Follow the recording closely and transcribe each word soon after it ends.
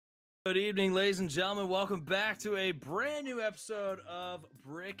Good evening, ladies and gentlemen. Welcome back to a brand new episode of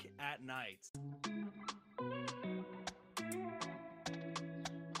Brick at Night.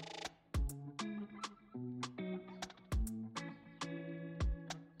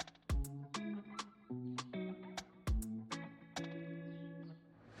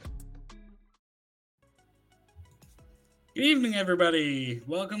 Good evening, everybody.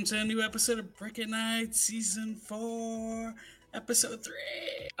 Welcome to a new episode of Brick at Night, Season 4, Episode 3.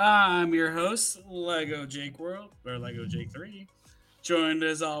 I'm your host, Lego Jake World, or Lego Jake 3, joined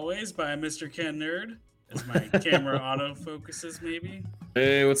as always by Mr. Ken Nerd, as my camera autofocuses, maybe.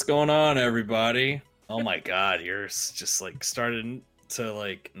 Hey, what's going on, everybody? Oh my god, you're just starting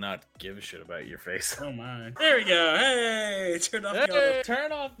to not give a shit about your face. Oh my. There we go. Hey, turn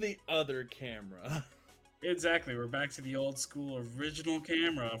off the other camera. Exactly. We're back to the old school original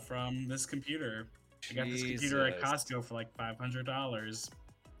camera from this computer. I got this computer at Costco for like $500.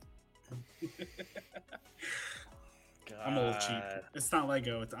 I'm old cheap. It's not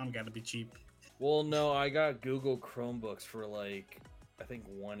Lego. I'm gotta be cheap. Well, no, I got Google Chromebooks for I think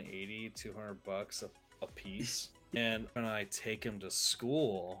 $180, $200 a piece. And when I take them to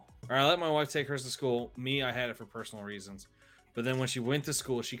school, or I let my wife take hers to school, I had it for personal reasons. But then when she went to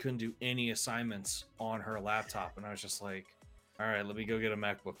school, she couldn't do any assignments on her laptop. And I was just like, all right, let me go get a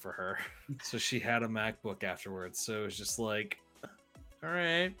MacBook for her. So she had a MacBook afterwards. So it was just like, all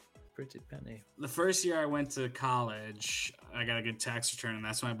right, pretty penny. The first year I went to college, I got a good tax return. And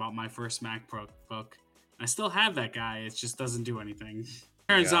that's when I bought my first MacBook. I still have that guy. It just doesn't do anything.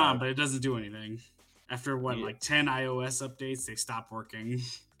 Turns on, but it doesn't do anything. After 10 iOS updates, they stop working.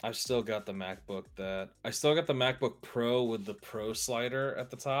 I've still got the MacBook Pro with the Pro slider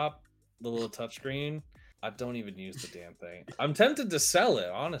at the top, the little touchscreen. I don't even use the damn thing. I'm tempted to sell it,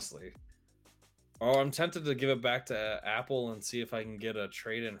 honestly. Or I'm tempted to give it back to Apple and see if I can get a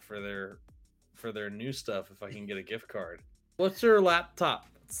trade-in for their new stuff, if I can get a gift card. What's your laptop?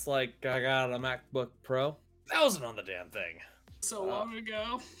 It's like, I got a MacBook Pro. That wasn't on the damn thing. So long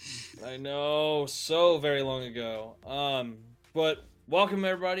ago. I know, so very long ago. But welcome,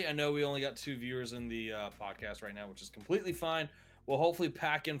 everybody. I know we only got 2 viewers in the podcast right now, which is completely fine. We'll hopefully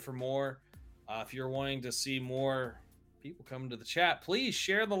pack in for more. If you're wanting to see more people come to the chat, please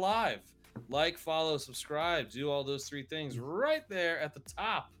share the live. Like, follow, subscribe, do all those 3 things right there at the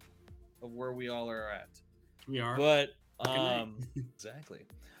top of where we all are at. We are. But, exactly.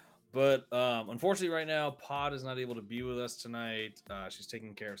 But unfortunately, right now, Pod is not able to be with us tonight. She's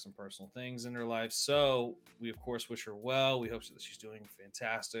taking care of some personal things in her life. So we, of course, wish her well. We hope that she's doing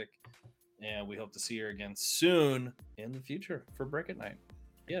fantastic. And we hope to see her again soon in the future for Brick at Night.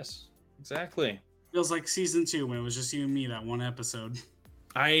 Yes, exactly. Feels like season 2 when it was just you and me that one episode.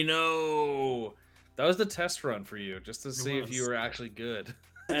 I know. That was the test run for you, just to see if you were actually good.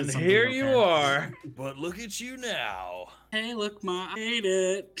 And here you are. But look at you now. Hey, look, I made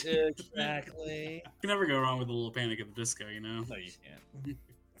it. Exactly. You can never go wrong with a little Panic at the Disco, you know? No, you can't.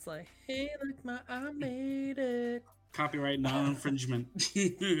 It's like, hey, look, I made it. Copyright non-infringement.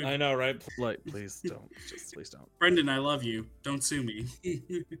 I know, right? Please don't. Just please don't. Brendan, I love you. Don't sue me.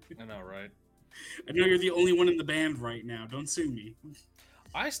 I know, right? I know you're the only one in the band right now. Don't sue me.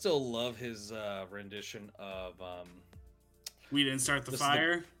 I still love his rendition of We Didn't Start the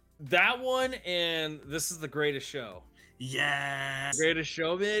Fire. That one, and This Is the Greatest Show. Yes. Greatest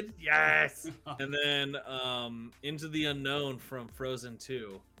Showman? Yes. And then Into the Unknown from Frozen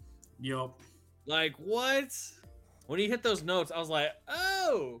 2. Yup. Like, what? When he hit those notes, I was like,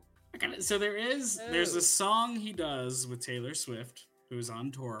 oh. So there's a song he does with Taylor Swift, who's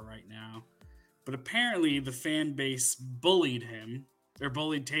on tour right now. But apparently the fan base bullied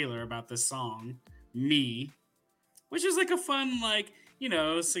Taylor about this song, Me, which is like a fun,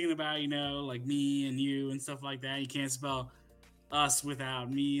 singing about, like me and you and stuff like that. You can't spell us without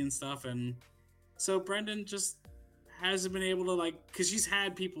me and stuff. And so Brendan just hasn't been able to, because she's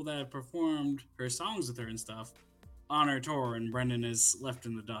had people that have performed her songs with her and stuff on her tour, and Brendan is left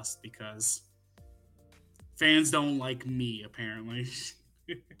in the dust because fans don't like me, apparently.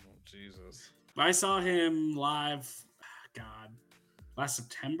 Oh, Jesus. I saw him live, last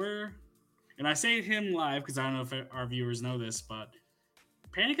September. And I say him live because I don't know if our viewers know this, but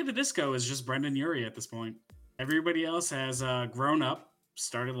Panic at the Disco is just Brendan Urie at this point. Everybody else has grown up,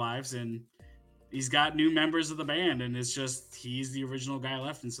 started lives, and he's got new members of the band, and it's just he's the original guy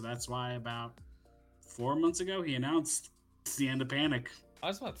left. And so that's why about 4 months ago he announced it's the end of Panic. I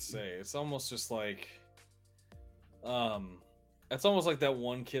was about to say, it's almost just like it's almost like that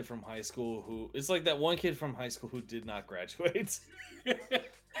one kid from high school who did not graduate.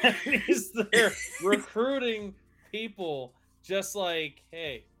 And he's there recruiting people just like,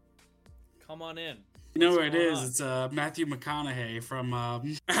 hey, Come on in. You know What's where it going is? on? It's Matthew McConaughey from. I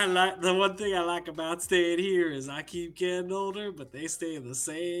like the one thing I like about staying here is I keep getting older, but they stay the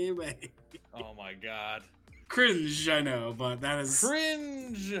same age. Oh my god. Cringe, I know, but that is.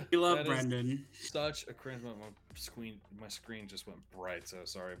 Cringe. We love That is Brendan. such a cringe. My screen just went bright, so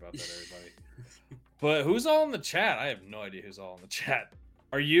sorry about that, everybody. But who's all in the chat? I have no idea who's all in the chat.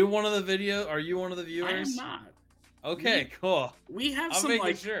 Are you one of the video? Are you one of the viewers? I am not. Okay, cool. We have I'm some making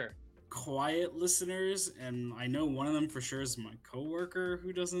like sure. quiet listeners, and I know one of them for sure is my coworker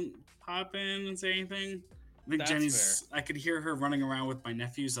who doesn't pop in and say anything. I think That's Jenny's. I could hear her running around with my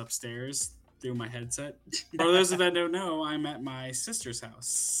nephews upstairs through my headset. For those that don't know, I'm at my sister's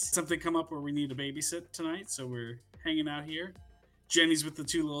house. Something come up where we need to babysit tonight, so we're hanging out here. Jenny's with the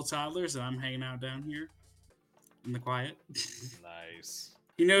 2 little toddlers, and I'm hanging out down here in the quiet. Nice.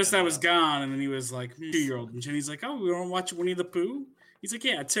 He noticed I was gone, and then he was like, 2-year-old, and Jenny's like, "Oh, we want to watch Winnie the Pooh?" He's like,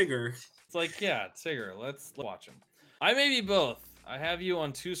 "Yeah, Tigger." It's like, yeah, Tigger, let's watch him. I may be both. I have you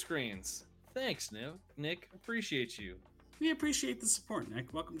on 2 screens. Thanks, Nick. Appreciate you. We appreciate the support,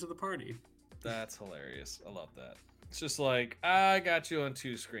 Nick. Welcome to the party. That's hilarious. I love that. It's just like, I got you on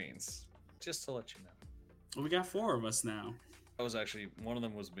 2 screens. Just to let you know. Well, we got 4 of us now. That was actually, one of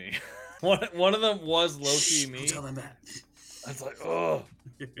them was me. one of them was low-key me. Don't tell them that. I was like, oh.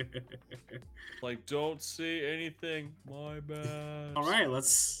 Like, don't see anything. My bad. All right,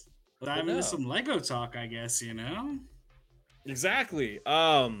 let's dive into some Lego talk, I guess, you know? Exactly.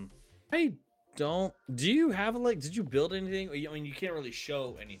 I don't. Do you have did you build anything? I mean, you can't really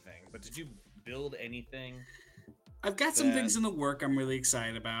show anything, but did you build anything? I've got some things in the work I'm really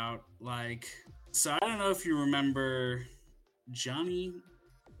excited about. Like, so I don't know if you remember Johnny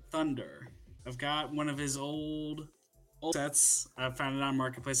Thunder. I've got one of his old sets. I found it on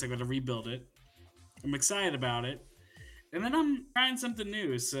Marketplace. I got to rebuild it. I'm excited about it. And then I'm trying something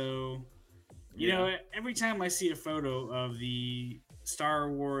new. So, you know, every time I see a photo of the Star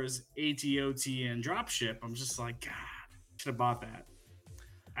Wars AT-OT and dropship, I'm just like, God, should have bought that.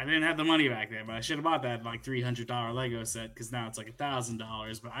 I didn't have the money back then, but I should have bought that like $300 Lego set because now it's like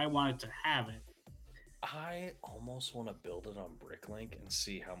 $1,000. But I wanted to have it. I almost want to build it on Bricklink and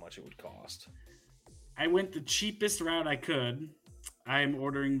see how much it would cost. I went the cheapest route I could. I am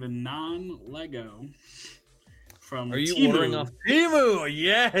ordering the non-Lego from Are you Temu. ordering off Temu?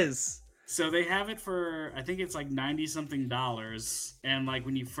 Yes. So they have it for, I think it's like $90-something. And like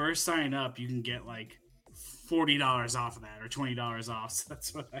when you first sign up, you can get like $40 off of that or $20 off. So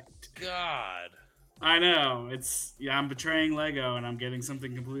that's what I did. God. I know. I'm betraying Lego and I'm getting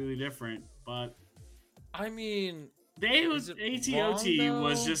something completely different. But I mean, AT-OT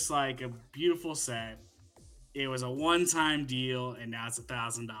was just like a beautiful set. It was a one-time deal, and now it's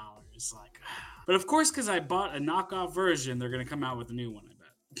 $1,000. Like, but of course, because I bought a knockoff version, they're gonna come out with a new one. I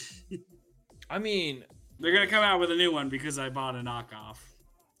bet. I mean, they're gonna come out with a new one because I bought a knockoff.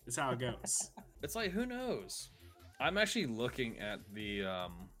 That's how it goes. It's like, who knows? I'm actually looking at the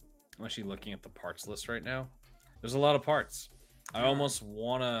parts list right now. There's a lot of parts. I almost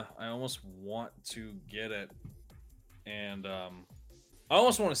want to get it, and I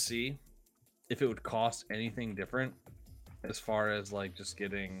almost want to see if it would cost anything different as far as like just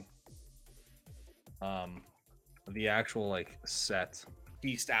getting the actual like set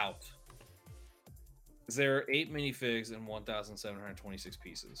pieced out. There are 8 minifigs and 1,726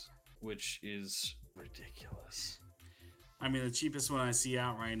 pieces, which is ridiculous. I mean, the cheapest one I see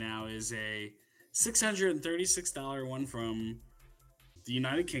out right now is a $636 one from the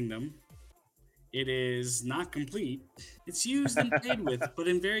United Kingdom. It is not complete. It's used and paid with, but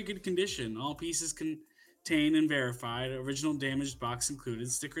in very good condition. All pieces contained and verified. Original damaged box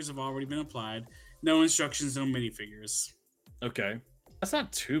included. Stickers have already been applied. No instructions, no minifigures. Okay. That's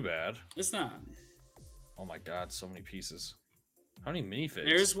not too bad. It's not. Oh my god, so many pieces. How many minifigs?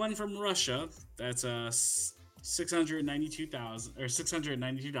 There's one from Russia. That's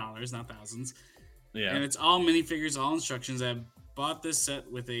 $692, not thousands. Yeah. And it's all minifigures, all instructions. I bought this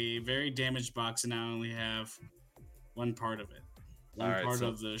set with a very damaged box, and now I only have one part of it. One part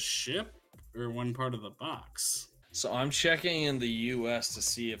of the ship or one part of the box. So I'm checking in the US to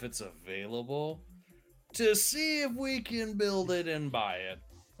see if it's available, to see if we can build it and buy it.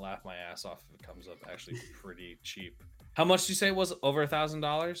 Laugh my ass off if it comes up actually pretty cheap. How much did you say it was? Over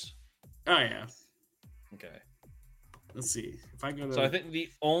 $1,000? Oh yeah. Okay. Let's see if I go to. So I think the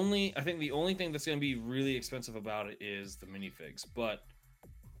only thing that's going to be really expensive about it is the minifigs, but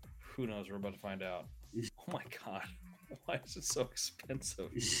who knows? We're about to find out. Oh my god, why is it so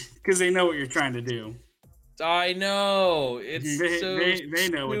expensive? Because they know what you're trying to do. I know it's they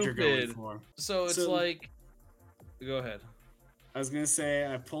know what you're going for. So it's like, go ahead. I was gonna say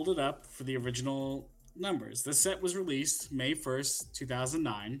I pulled it up for the original numbers. The set was released May 1st,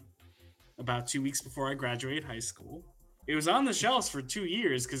 2009, about 2 weeks before I graduated high school. It was on the shelves for 2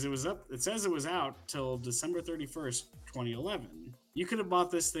 years because it was up. It says it was out till December 31st, 2011. You could have bought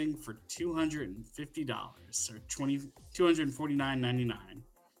this thing for $250 or $249.99.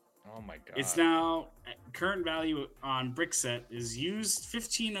 Oh my god. It's now current value on Brickset is used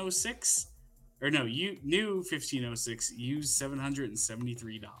 1506, or no, new 1506, used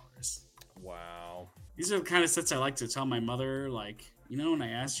 $773. Wow. These are the kind of sets I like to tell my mother, like, when I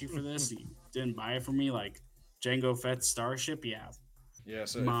asked you for this, you didn't buy it for me, like Jango Fett's Starship, yeah. Yeah,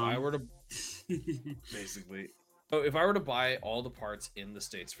 so Mom. if I were to basically, so if I were to buy all the parts in the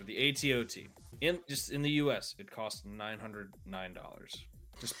States for the ATOT, in the US, it costs $909.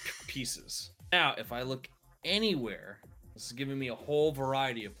 Just pieces. Now, if I look anywhere, this is giving me a whole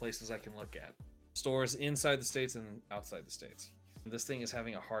variety of places I can look at. Stores inside the States and outside the States. This thing is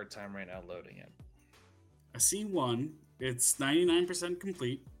having a hard time right now loading it. I see one. It's 99%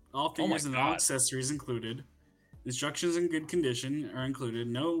 complete. All figures and all accessories included. Instructions in good condition are included.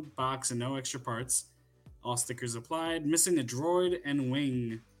 No box and no extra parts. All stickers applied. Missing a droid and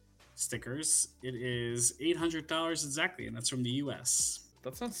wing stickers. It is $800 exactly, and that's from the US.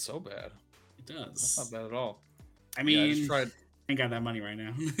 That's not so bad. It does. That's not bad at all. I mean, I ain't got that money right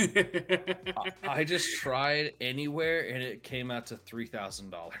now. I just tried anywhere, and it came out to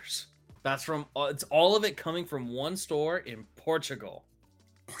 $3,000. That's from it's all of it coming from one store in Portugal.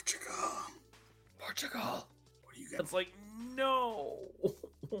 Portugal. What do you got? It's like no.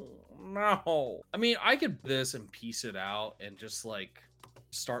 I mean, I could this and piece it out and just like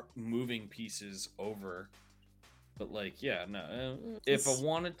start moving pieces over. But like, yeah, no. If I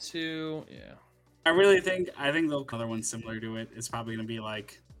wanted to, yeah. I think they'll another one similar to it. It's probably gonna be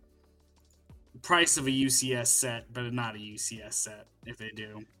like price of a UCS set, but not a UCS set if they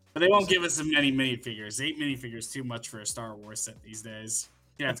do. But they won't give us as many minifigures. 8 minifigures too much for a Star Wars set these days.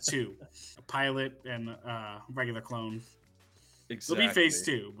 You have 2, a pilot and a regular clone. Exactly. It'll be phase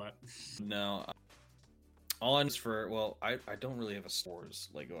 2, but no. All I know is I don't really have a Star Wars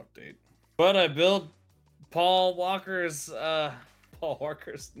Lego update, but I built Paul Walker's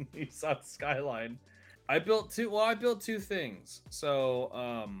Nissan Skyline. I built two things. So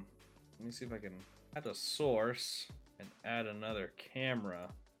let me see if I can add a source and add another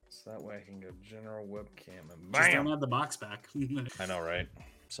camera. So that way I can go general webcam and bam! Just don't have the box back. I know, right?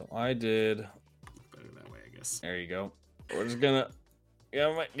 So I did better that way, I guess. There you go. We're just gonna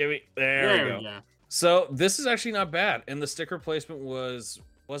there we go. So this is actually not bad, and the sticker placement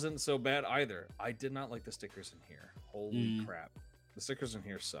wasn't so bad either. I did not like the stickers in here. Holy crap. The stickers in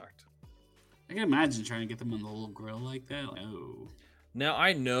here sucked. I can imagine trying to get them on the little grill like that. Oh. Now,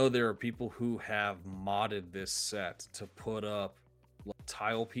 I know there are people who have modded this set to put up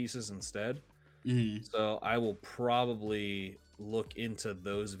tile pieces instead. So I will probably look into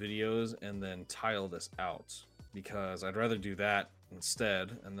those videos and then tile this out, because I'd rather do that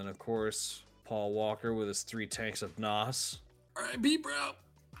instead. And then, of course, Paul Walker with his 3 tanks of NOS. R.I.P. bro.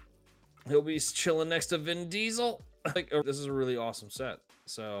 He'll be chilling next to Vin Diesel. This is a really awesome set,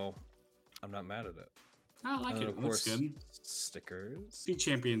 so I'm not mad at it. I like it. Of course, looks good. Stickers. Speed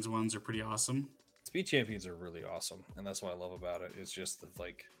Champions ones are pretty awesome. Speed Champions are really awesome, and that's what I love about it. It's just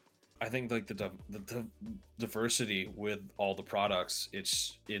I think the diversity with all the products,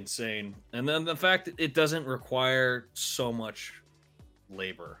 it's insane. And then the fact that it doesn't require so much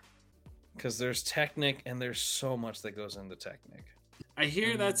labor, because there's Technic and there's so much that goes into Technic. I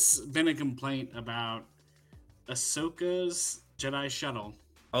hear that's been a complaint about Ahsoka's Jedi Shuttle.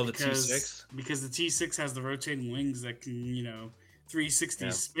 Oh, the T6? Because the T6 has the rotating wings that can,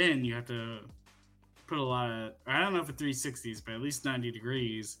 360 spin. You have to put a lot of, I don't know if it's 360s, but at least 90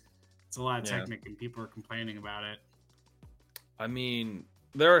 degrees. It's a lot of Technic, and people are complaining about it. I mean,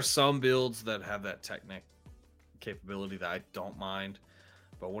 there are some builds that have that Technic capability that I don't mind,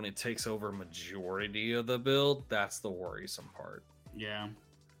 but when it takes over majority of the build, that's the worrisome part. Yeah.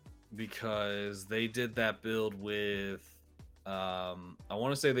 Because they did that build with I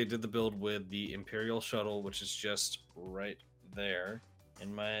want to say they did the build with the Imperial Shuttle, which is just right there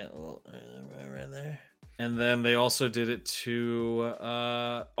in my right there. And then they also did it to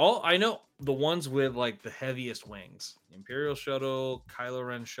I know the ones with like the heaviest wings. Imperial Shuttle, Kylo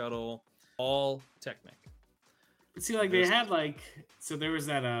Ren Shuttle, all Technic. But see, like, they had so there was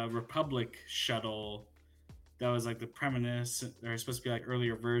that Republic Shuttle that was like the premise, or supposed to be like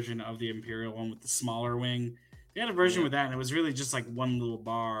earlier version of the Imperial one with the smaller wing. They had a version with that, and it was really just like one little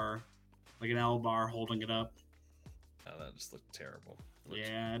bar, like an L bar holding it up. Oh, that just looked terrible.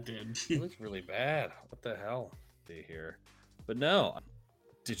 It did. It looked really bad. What the hell? See here. But no,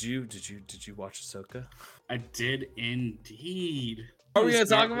 did you watch Ahsoka? I did indeed. Are we gonna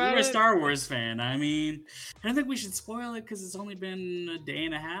talk about You're a it? Star Wars fan. I mean, I don't think we should spoil it because it's only been a day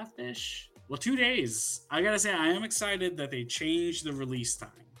and a half ish. Well, 2 days. I gotta say, I am excited that they changed the release time.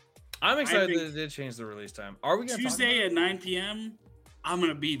 I'm excited that they did change the release time. Are we gonna Tuesday at 9 p.m.? I'm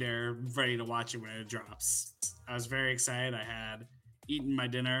gonna be there, ready to watch it when it drops. I was very excited. I had eaten my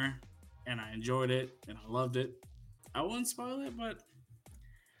dinner, and I enjoyed it, and I loved it. I won't spoil it, but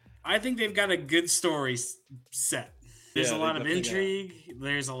I think they've got a good story set. There's a lot of intrigue.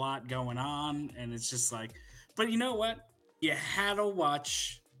 There's a lot going on, and it's just like, but you know what? You had to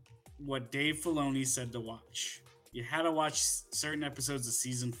watch what Dave Filoni said to watch. You had to watch certain episodes of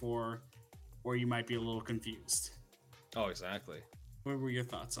season 4, or you might be a little confused. Oh, exactly. What were your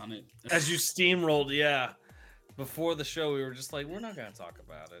thoughts on it? As you steamrolled, yeah. Before the show, we were just like, we're not gonna talk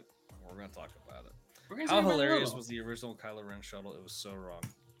about it. We're gonna talk about it. How hilarious was the original Kylo Ren shuttle? It was so wrong.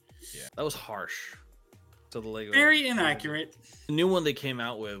 Yeah, that was harsh. To the Lego. Very inaccurate. The new one they came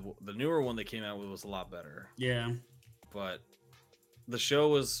out with, the newer one they came out with was a lot better. Yeah. But the show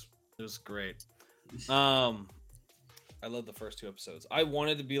was great. I love the first 2 episodes. I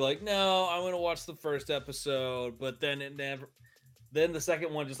wanted to be like, no, I'm gonna watch the first episode, but then it never. Then the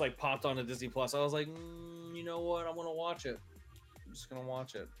second one just like popped onto Disney Plus. I was like, you know what? I'm gonna watch it. I'm just gonna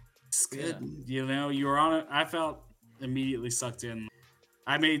watch it. It's good. Yeah. You know, you were on it. I felt immediately sucked in.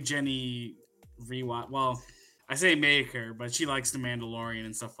 I made Jenny rewatch. Well, I say make her, but she likes The Mandalorian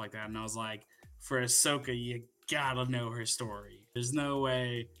and stuff like that. And I was like, for Ahsoka, you gotta know her story. There's no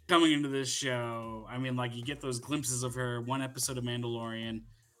way coming into this show. I mean, like, you get those glimpses of her. 1 episode of Mandalorian,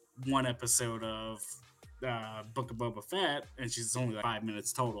 1 episode of Book of Boba Fett, and she's only like 5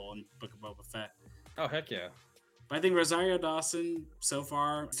 minutes total in Book of Boba Fett. Oh, heck yeah. But I think Rosario Dawson, so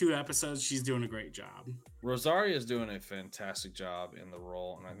far, 2 episodes, she's doing a great job. Rosario is doing a fantastic job in the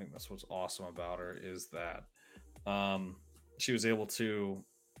role, and I think that's what's awesome about her is that she was able to.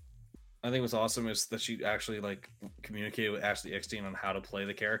 I think what's awesome is that she actually like communicated with Ashley Eckstein on how to play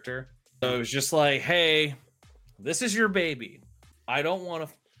the character. So it was just like, hey, this is your baby. I don't want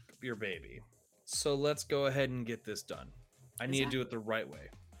to f your baby. So let's go ahead and get this done. I need to do it the right way.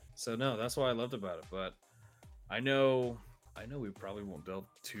 So no, that's what I loved about it. But I know we probably won't delve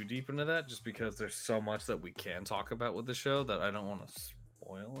too deep into that just because there's so much that we can talk about with the show that I don't want to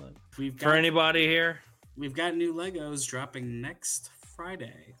spoil it. For anybody here, we've got new Legos dropping next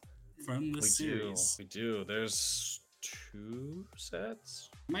Friday from the series. We do. There's 2 sets.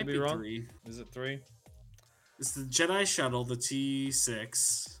 Might be 3. Is it 3? It's the Jedi Shuttle, the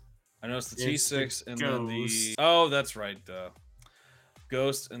T6. I know it's the T6 and then the. Oh, that's right.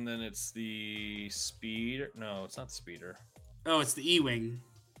 Ghost, and then it's the Speeder. No, it's not the Speeder. Oh, it's the E-Wing.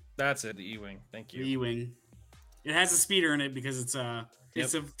 That's it, the E-Wing. Thank you. The E-Wing. It has a speeder in it because it's a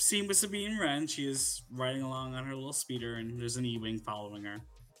scene with Sabine Wren. She is riding along on her little speeder, and there's an E-Wing following her.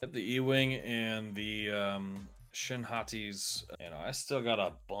 The E-Wing and the Shin Hati's. You know, I still got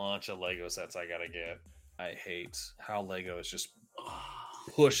a bunch of Lego sets I gotta get. I hate how Lego is just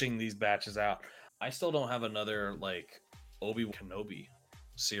pushing these batches out. I still don't have another like Obi-Wan Kenobi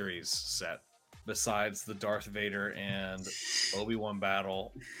series set besides the Darth Vader and Obi-Wan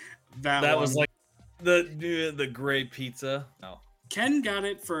battle. That was like the great pizza. No. Ken got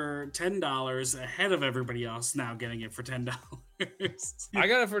it for $10 ahead of everybody else now getting it for $10. I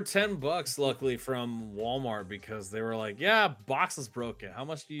got it for $10 luckily from Walmart because they were like, yeah, box is broken. How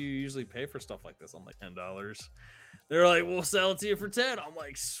much do you usually pay for stuff like this? I'm like, $10. They're like, we'll sell it to you for 10. I'm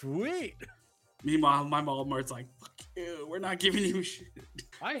like, sweet. Meanwhile, my Walmart's like, fuck you, we're not giving you shit.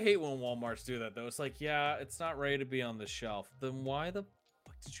 I hate when Walmarts do that though. It's like, yeah, it's not ready to be on the shelf. Then why the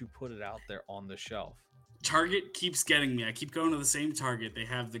fuck did you put it out there on the shelf? Target keeps getting me. I keep going to the same Target. They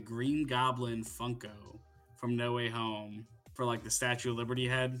have the Green Goblin Funko from No Way Home for like the Statue of Liberty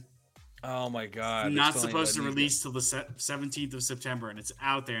head. Oh my god! It's not supposed to release till the 17th of September, and it's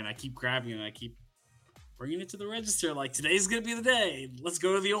out there. And I keep grabbing it. And I keep bringing it to the register. Like, today's gonna be the day. Let's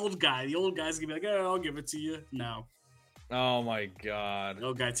go to the old guy. The old guy's gonna be like, "Oh, I'll give it to you." No. Oh my god! The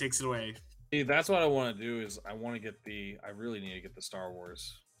old guy takes it away. See, that's what I want to do. Is I want to get the. I really need to get the Star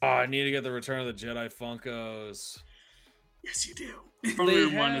Wars. Oh, I need to get the Return of the Jedi Funkos. Yes, you do.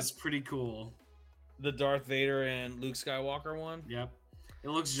 Front one is pretty cool. The Darth Vader and Luke Skywalker one? Yep. It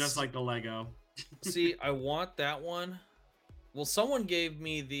looks just like the Lego. See, I want that one. Well, someone gave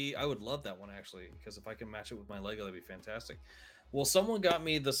me the... I would love that one, actually, because if I can match it with my Lego, that'd be fantastic. Well, someone got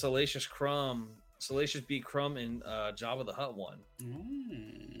me the Salacious B. Crumb and Jabba the Hutt one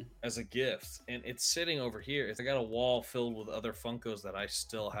as a gift, and it's sitting over here. I got a wall filled with other Funkos that I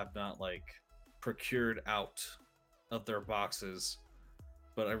still have not like procured out. of their boxes,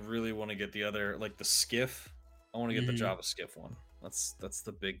 but I really want to get the other, like the skiff. I want to get the Java skiff one. That's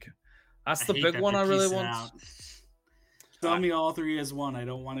the big. That's the big one I really want. Sell me all three as one. I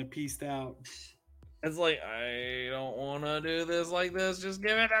don't want it pieced out. It's like, I don't want to do this like this. Just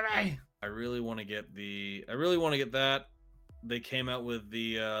give it to me. I really want to get that. They came out with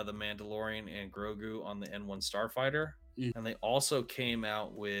the Mandalorian and Grogu on the N1 Starfighter, and they also came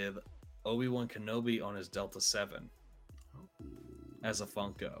out with Obi-Wan Kenobi on his Delta 7 as a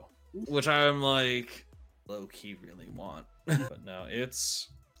Funko, which I'm like low-key really want. But no,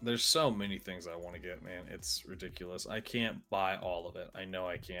 there's so many things I want to get, man. It's ridiculous. I can't buy all of it. I know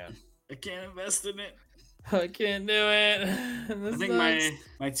I can't. I can't invest in it. I can't do it. I think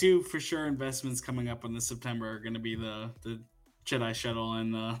my two for sure investments coming up in the September are going to be the Jedi Shuttle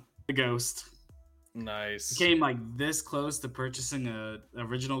and the Ghost. Nice. I came like this close to purchasing a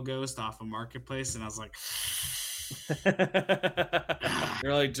original Ghost off a marketplace, and I was like,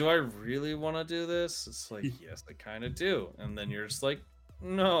 you're like, do I really want to do this? It's like, yes, I kind of do. And then you're just like,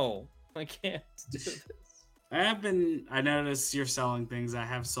 no, I can't do this. I noticed you're selling things. I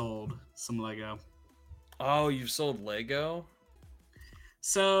have sold some Lego. Oh, you've sold Lego?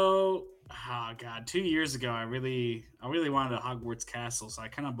 So, oh god, 2 years ago, I really wanted a Hogwarts castle, so I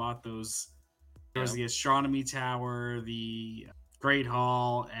kind of bought those. There was the Astronomy Tower, the Great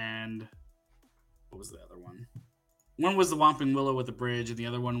Hall, and what was the other one? One was the Whomping Willow with the bridge, and the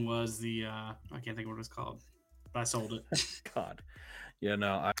other one was the I can't think of what it was called, but I sold it. God. Yeah,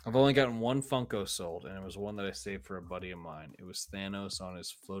 no, I've only gotten one Funko sold, and it was one that I saved for a buddy of mine. It was Thanos on his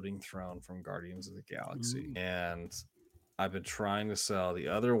floating throne from Guardians of the Galaxy. And I've been trying to sell the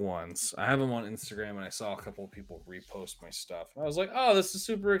other ones. I have them on Instagram, and I saw a couple of people repost my stuff. And I was like, oh, this is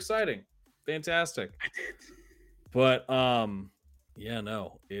super exciting. Fantastic. I did. But, yeah,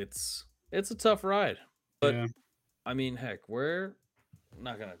 no, it's a tough ride. But, yeah. I mean, heck, we're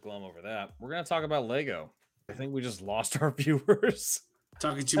not going to glum over that. We're going to talk about Lego. I think we just lost our viewers.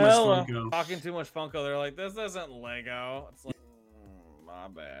 Talking too much Funko. Talking too much Funko. They're like, this isn't Lego. It's like, my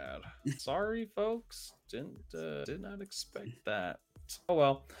bad. Sorry, folks. Did not expect that. Oh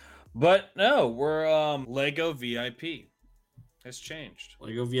well. But no, we're Lego VIP has changed.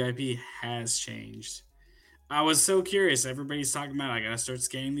 Lego VIP has changed. I was so curious. Everybody's talking about I gotta start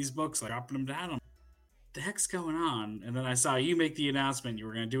scanning these books, like dropping them down. What the heck's going on? And then I saw you make the announcement you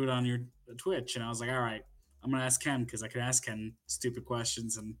were gonna do it on your Twitch, and I was like, all right. I'm going to ask Ken because I can ask Ken stupid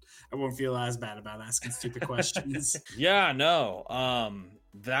questions and I won't feel as bad about asking stupid questions. Yeah, no.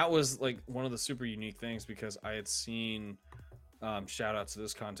 That was like one of the super unique things because I had seen, shout out to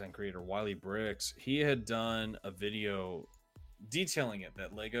this content creator, Wiley Bricks. He had done a video detailing it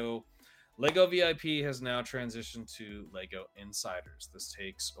that Lego VIP has now transitioned to Lego Insiders. This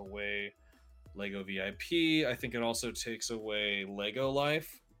takes away Lego VIP. I think it also takes away Lego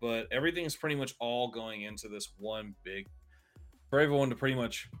Life. But everything is pretty much all going into this one big, for everyone to pretty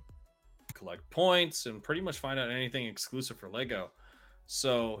much collect points and pretty much find out anything exclusive for Lego.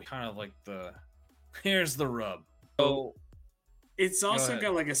 So kind of like here's the rub. So it's also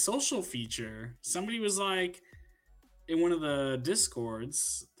got like a social feature. Somebody was like, in one of the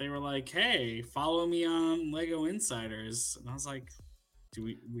Discords, they were like, hey, follow me on Lego Insiders. And I was like, do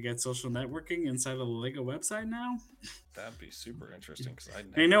we got social networking inside of the Lego website now? That'd be super interesting because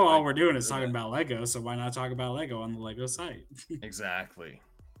I know all we're doing is talking about Lego, so why not talk about Lego on the Lego site? Exactly.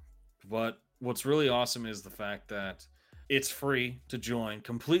 But what's really awesome is the fact that it's free to join,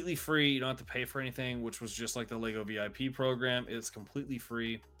 completely free. You don't have to pay for anything, which was just like the Lego VIP program. It's completely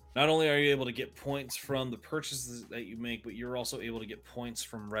free. Not only are you able to get points from the purchases that you make, but you're also able to get points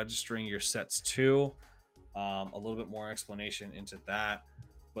from registering your sets too. A little bit more explanation into that,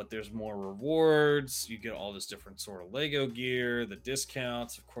 but there's more rewards. You get all this different sort of Lego gear, the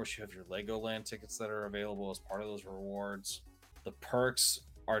discounts. Of course, you have your Legoland tickets that are available as part of those rewards. The perks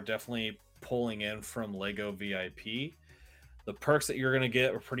are definitely pulling in from Lego VIP. The perks that you're going to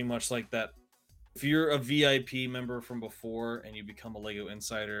get are pretty much like that. If you're a VIP member from before and you become a Lego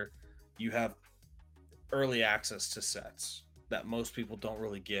Insider, you have early access to sets that most people don't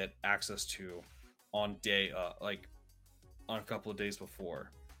really get access to on day like on a couple of days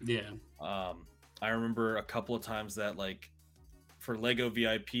before. Yeah. I remember a couple of times that like for Lego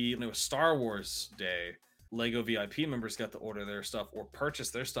VIP, and it was Star Wars Day, Lego VIP members got to order their stuff or purchase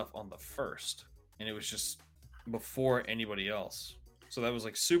their stuff on the 1st, and it was just before anybody else. So that was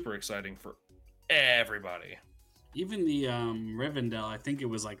like super exciting for everybody. Even the Rivendell, I think it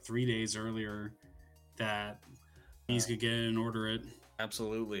was like 3 days earlier that these could get in and order it.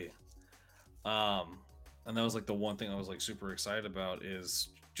 Absolutely. And that was like the one thing I was like super excited about is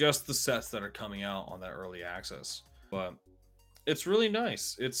just the sets that are coming out on that early access. But it's really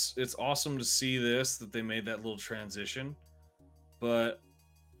nice. It's awesome to see that they made that little transition. But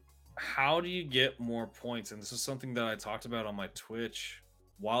how do you get more points? And this is something that I talked about on my Twitch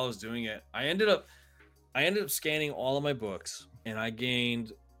while I was doing it. I ended up scanning all of my books, and I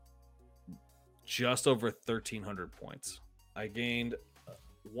gained just over 1,300 points. I gained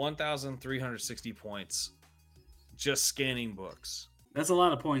 1,360 points just scanning books. That's a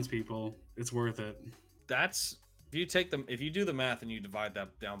lot of points, people. It's worth it. That's if you do the math and you divide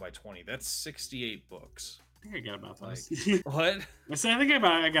that down by 20, that's 68 books. I think I got about those. What? I think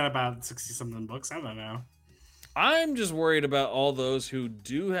I got about 60 something books. I don't know. I'm just worried about all those who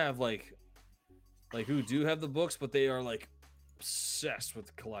do have who do have the books, but they are like obsessed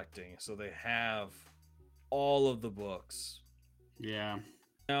with collecting, so they have all of the books. Yeah.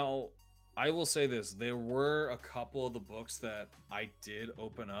 Now, I will say this: there were a couple of the books that I did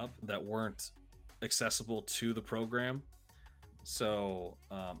open up that weren't accessible to the program. So,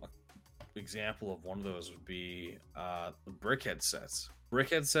 an example of one of those would be the Brickhead sets.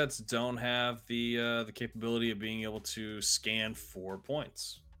 Brickhead sets don't have the capability of being able to scan 4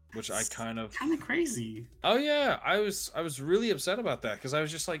 points, which I kind of crazy. Oh yeah, I was really upset about that because I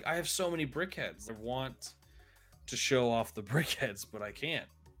was just like, I have so many Brickheads. I want to show off the Brickheads, but I can't.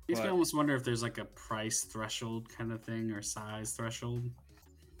 You can almost wonder if there's like a price threshold kind of thing or size threshold.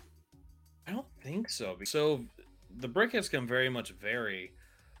 I don't think so. So the Brickheads can very much vary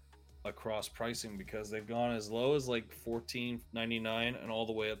across pricing because they've gone as low as like $14.99 and all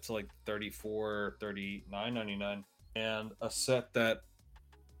the way up to like $34, $39.99. And a set that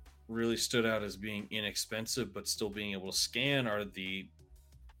really stood out as being inexpensive but still being able to scan are the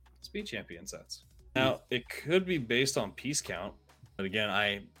Speed Champion sets. Now, it could be based on piece count, but again,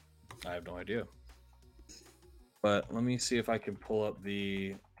 I have no idea. But let me see if I can pull up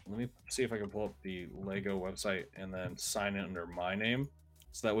the Lego website and then sign in under my name.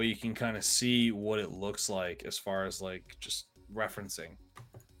 So that way you can kind of see what it looks like as far as like just referencing.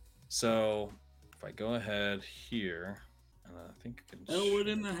 So if I go ahead here, and I think I can Elwood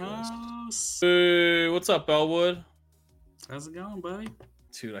in the house. Hey, what's up, Elwood? How's it going, buddy?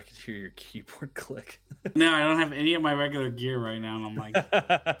 Dude, I can hear your keyboard click. No, I don't have any of my regular gear right now, and I'm like,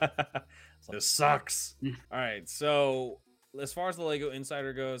 this sucks. All right, so as far as the Lego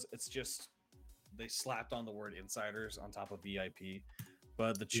Insider goes, it's just they slapped on the word Insiders on top of VIP.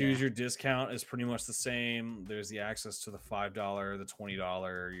 But the choose your discount is pretty much the same. There's the access to the $5, the $20,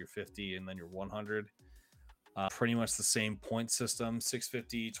 your $50, and then your $100. Pretty much the same point system: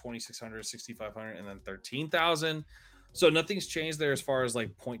 650, 2600, 6500, and then 13,000. So nothing's changed there as far as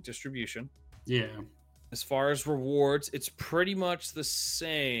like point distribution. Yeah. As far as rewards, it's pretty much the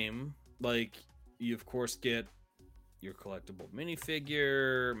same. Like, you of course get your collectible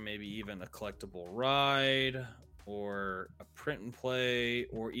minifigure, maybe even a collectible ride, or a print and play,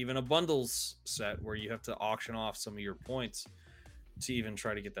 or even a bundles set where you have to auction off some of your points to even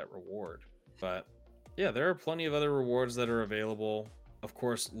try to get that reward. But yeah, there are plenty of other rewards that are available. Of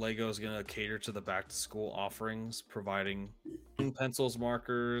course, Lego is going to cater to the back to school offerings, providing pencils,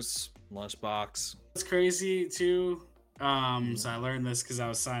 markers, lunchbox. It's crazy too. So I learned this because I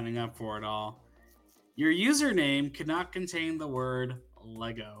was signing up for it all. Your username cannot contain the word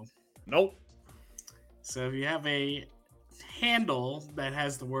Lego. Nope. So if you have a handle that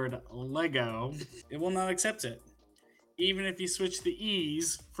has the word Lego, it will not accept it. Even if you switch the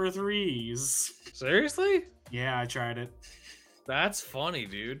E's for 3's. Seriously? Yeah, I tried it. That's funny,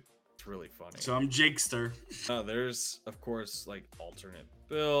 dude. It's really funny. So I'm Jakester. There's, of course, like alternate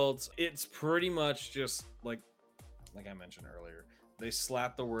builds. It's pretty much just like I mentioned earlier. They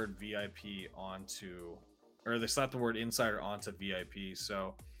slapped the word VIP they slapped the word Insider onto VIP.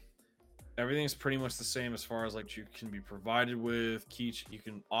 So everything's pretty much the same as far as like you can be provided with. You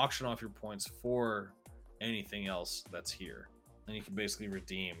can auction off your points for anything else that's here, and you can basically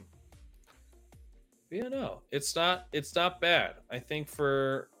redeem. But yeah, no, it's not bad. I think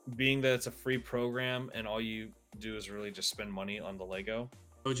for being that it's a free program and all you do is really just spend money on the Lego.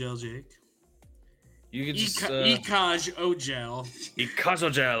 Ogel Jake. You could just Ekaj Ogel. Ekaj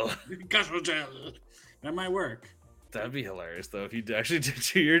Ogel. Ekaj Ogel. That might work. That'd be hilarious though if you actually did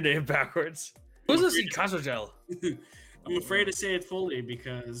do your name backwards. Who's this Ekaj Ogel? I'm afraid to say it fully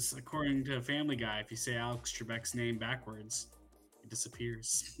because, according to Family Guy, if you say Alex Trebek's name backwards, it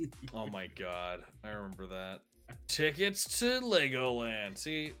disappears. Oh my god, I remember that. Tickets to Legoland.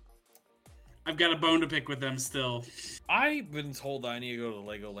 See, I've got a bone to pick with them still. I've been told I need to go to the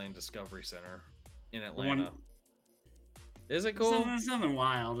Legoland Discovery Center in Atlanta. Is it cool? It's nothing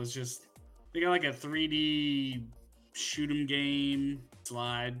wild. It's just they got like a 3D shoot 'em game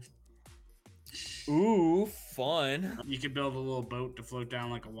slide. Ooh, fun. You could build a little boat to float down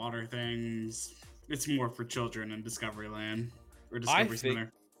like a water thing. It's more for children in Discovery Land or Discovery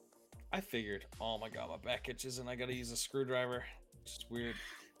Center. I figured. Oh my god, my back itches and I gotta use a screwdriver. It's weird.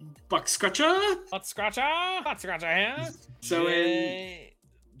 Buck Scratcher. Hot scratcher here. So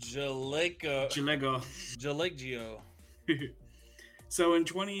Jalego. So in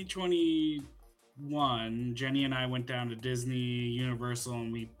 2021, Jenny and I went down to Disney, Universal,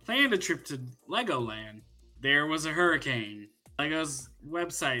 and we planned a trip to Legoland. There was a hurricane. Lego's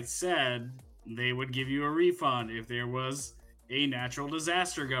website said they would give you a refund if there was a natural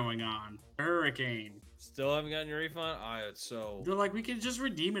disaster going on. A hurricane. Still haven't gotten your refund? They're like, we could just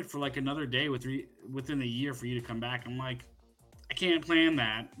redeem it for like another day within a year for you to come back. I'm like, I can't plan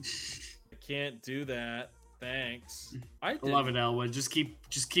that. I can't do that. Thanks. I love it, Elwood. Just keep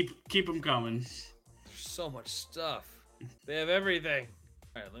them coming. There's so much stuff. They have everything.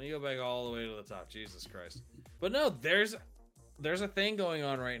 All right, let me go back all the way to the top. Jesus Christ. But no, there's a thing going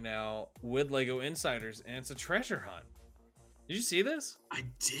on right now with Lego Insiders, and it's a treasure hunt. Did you see this? I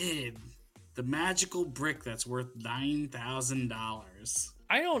did. The magical brick that's worth $9,000.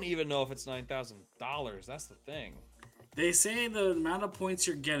 I don't even know if it's $9,000. That's the thing. They say the amount of points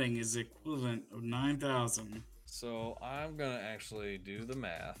you're getting is equivalent of 9,000. So I'm going to actually do the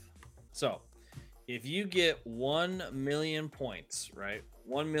math. So if you get 1 million points, right?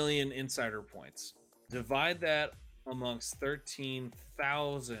 1 million insider points. Divide that amongst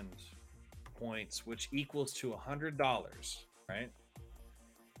 13,000 points, which equals to $100, right?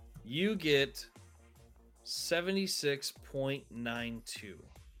 You get 76.92.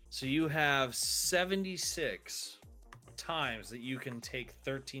 So you have 76 times that you can take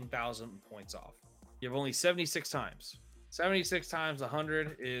 13,000 points off. You have only 76 times. 76 times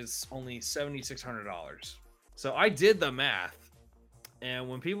 100 is only $7,600. So I did the math. And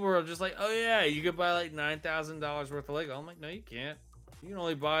when people were just like, oh yeah, you could buy like $9,000 worth of Lego. I'm like, no, you can't. You can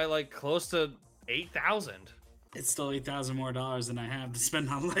only buy like close to 8,000. It's still $8,000 more than I have to spend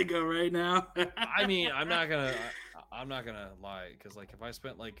on Lego right now. I mean, I'm not gonna lie, because like if I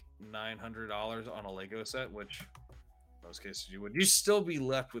spent like $900 on a Lego set, which in most cases you would, you'd still be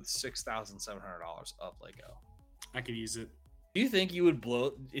left with $6,700 of Lego. I could use it. Do you think you would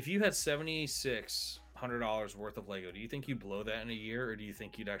blow if you had $7,600 worth of Lego? Do you think you'd blow that in a year, or do you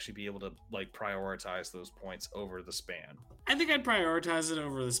think you'd actually be able to like prioritize those points over the span? I think I'd prioritize it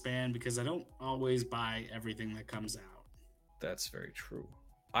over the span because I don't always buy everything that comes out. That's very true.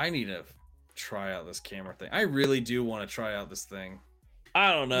 I need to try out this camera thing. I really do want to try out this thing.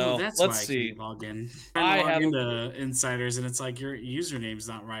 I don't know. Well, Let's see. Log in. I log into Insiders and it's like your username's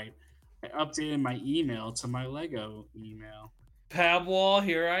not right. I updated my email to my Lego email. Pabwall,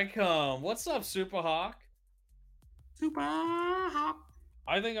 here I come. What's up, Super Hawk? Super Hawk.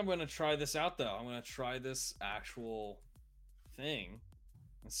 I think I'm going to try this out, though. I'm going to try this actual thing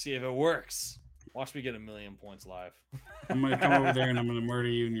and see if it works. Watch me get 1 million points live. I'm going to come over there and I'm going to murder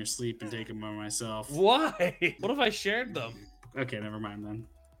you in your sleep and take them by myself. Why? What if I shared them? Okay, never mind then.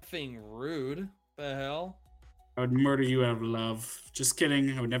 Thing rude. The hell? I would murder you out of love. Just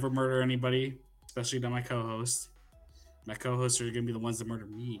kidding. I would never murder anybody, especially not my co-host. My co-hosts are going to be the ones that murder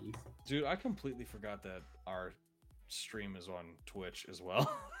me. Dude, I completely forgot that our stream is on Twitch as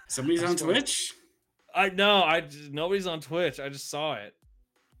well. Somebody's on Twitch? Nobody's on Twitch. I just saw it.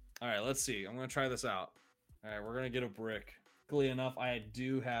 All right, let's see. I'm going to try this out. All right, we're going to get a brick. Luckily enough, I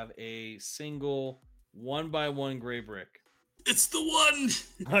do have a single 1x1 gray brick. It's the one.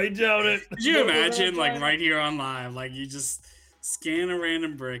 I doubt it. Could you imagine, like, right here on live, like, you just scan a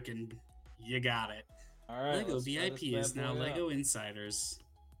random brick and you got it. All right. Lego VIP is now Lego Insiders.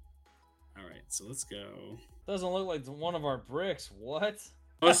 All right, so let's go. Doesn't look like one of our bricks. What?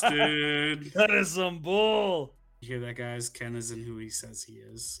 Busted. That is some bull. You hear that, guys? Ken isn't who he says he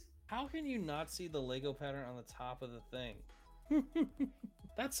is. How can you not see the Lego pattern on the top of the thing?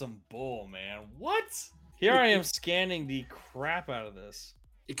 That's some bull, man. What? Here I am scanning the crap out of this.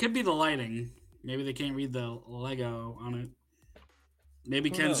 It could be the lighting. Maybe they can't read the Lego on it. Maybe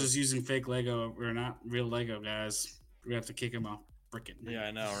Ken's just using fake Lego or not real Lego, guys. We have to kick him off frickin'. Yeah,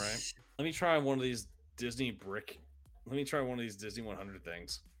 I know, right? Let me try one of these Disney 100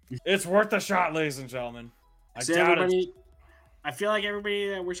 things. It's worth a shot, ladies and gentlemen. I feel like everybody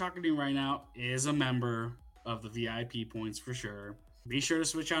that we're talking to right now is a member of the VIP points for sure. Be sure to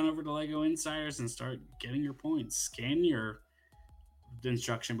switch on over to Lego Insiders and start getting your points. Scan your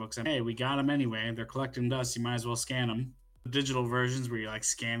instruction books. And hey, we got them anyway. They're collecting dust. You might as well scan them. The digital versions where you like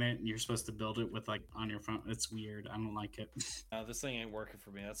scan it and you're supposed to build it with like on your phone. It's weird. I don't like it. This thing ain't working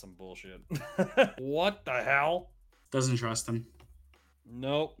for me. That's some bullshit. What the hell? Doesn't trust them.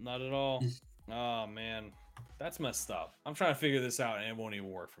 Nope, not at all. Oh man, that's messed up. I'm trying to figure this out and it won't even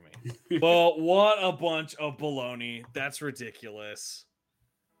work for me. Well, what a bunch of baloney. That's ridiculous.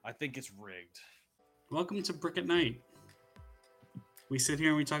 I think it's rigged. Welcome to Brick at Night. We sit here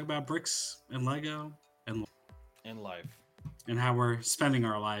and we talk about bricks and Lego and In life. And how we're spending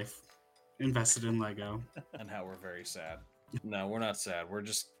our life invested in Lego. And how we're very sad. No, we're not sad. We're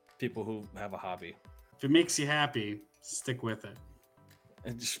just people who have a hobby. If it makes you happy, stick with it.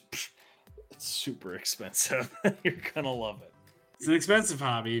 And just, it's super expensive. You're gonna love it. It's an expensive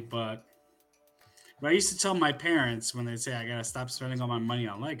hobby, but I used to tell my parents when they'd say I gotta stop spending all my money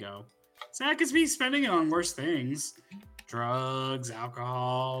on Lego. So I could be spending it on worse things. Drugs,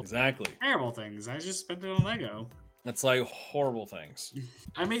 alcohol. Exactly. Terrible things. I just spent it on Lego. That's like horrible things.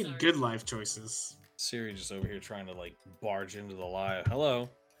 I made good life choices. Siri just over here trying to like barge into the lie. Hello.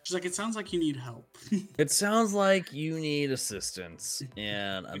 She's like, it sounds like you need help. It sounds like you need assistance,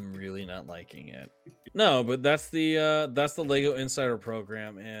 and I'm really not liking it. No, but that's the Lego Insider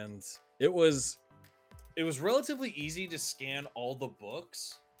program, and it was relatively easy to scan all the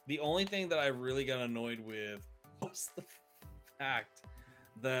books. The only thing that I really got annoyed with was the fact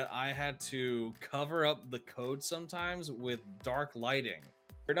that I had to cover up the code sometimes with dark lighting.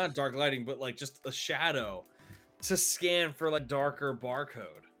 Or not dark lighting, but like just a shadow to scan for like darker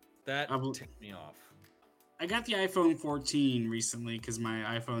barcode. That ticked me off. I got the iPhone 14 recently because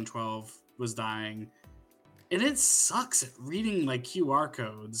my iPhone 12 was dying. And it sucks at reading like QR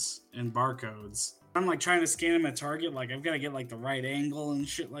codes and barcodes. I'm like trying to scan them at Target. Like I've got to get like the right angle and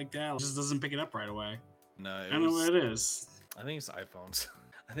shit like that. It just doesn't pick it up right away. No, I don't know what it is. I think it's iPhones.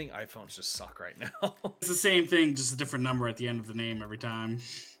 I think iPhones just suck right now. It's the same thing, just a different number at the end of the name every time.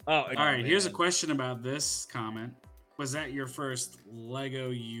 Oh, all right. Here's a question about this comment. Was that your first Lego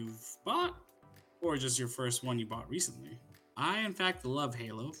you've bought, or just your first one you bought recently? I, in fact, love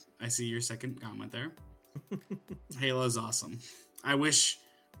Halo. I see your second comment there. Halo's awesome. I wish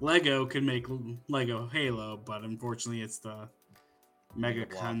Lego could make Lego Halo, but unfortunately it's the Mega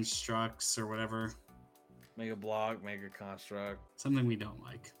Constructs or whatever. Mega Block, Mega Construct. Something we don't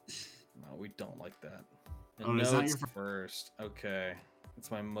like. No, we don't like that. Oh, is that your first? Okay.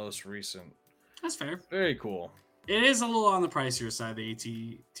 It's my most recent. That's fair. Very cool. It is a little on the pricier side, the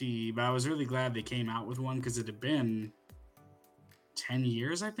AT-T, but I was really glad they came out with one because it had been 10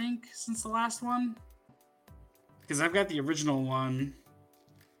 years, I think, since the last one. Because I've got the original one,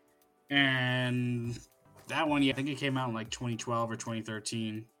 and that one, yeah, I think it came out in like 2012 or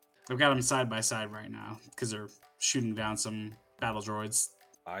 2013. I've got them side by side right now because they're shooting down some battle droids.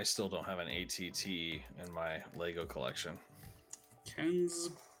 I still don't have an AT-T in my Lego collection.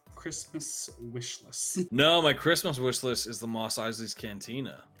 Ken's Christmas wish list. No, my Christmas wish list is the Mos Eisley's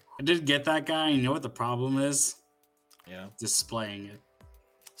Cantina. I did get that guy. You know what the problem is? Yeah. Displaying it.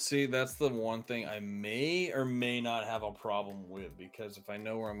 See, that's the one thing I may or may not have a problem with, because if I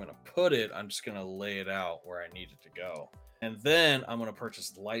know where I'm going to put it, I'm just going to lay it out where I need it to go. And then I'm going to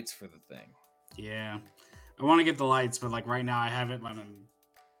purchase lights for the thing. Yeah. I want to get the lights, but like right now I have it on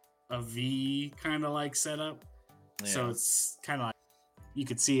a V kind of like setup. Yeah. So it's kind of like you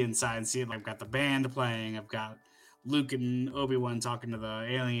could see inside and see it. Like I've got the band playing. I've got Luke and Obi-Wan talking to the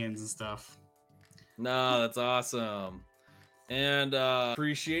aliens and stuff. No, that's awesome. And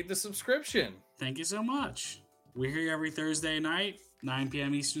appreciate the subscription. Thank you so much. We're here every Thursday night, 9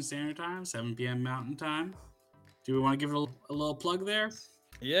 p.m. Eastern Standard Time, 7 p.m. Mountain Time. Do we want to give it a little plug there?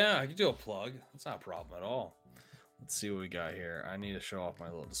 Yeah, I could do a plug. That's not a problem at all. Let's see what we got here. I need to show off my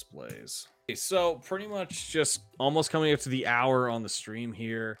little displays. Okay, so pretty much just almost coming up to the hour on the stream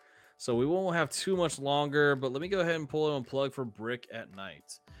here. So we won't have too much longer, but let me go ahead and pull in a plug for Brick at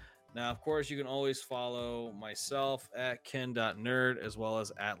Night. Now, of course, you can always follow myself at ken.nerd, as well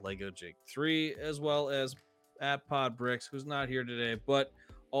as at LegoJake3, as well as at PodBricks, who's not here today, but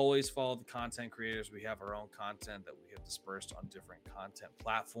always follow the content creators. We have our own content that we have dispersed on different content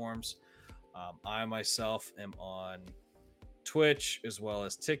platforms. I myself am on Twitch, as well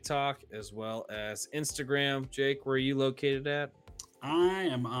as TikTok, as well as Instagram. Jake, where are you located at? I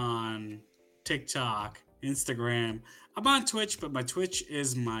am on TikTok, Instagram. I'm on Twitch, but my Twitch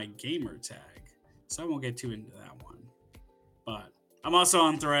is my gamer tag, so I won't get too into that one. But I'm also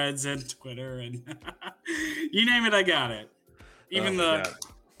on Threads and Twitter, and you name it, I got it. Even the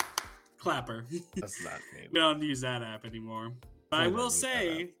clapper. That's not me. We don't use that app anymore. But I will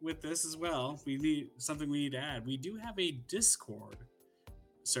say with this as well, we need to add. We do have a Discord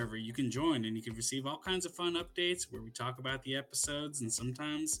server you can join, and you can receive all kinds of fun updates where we talk about the episodes, and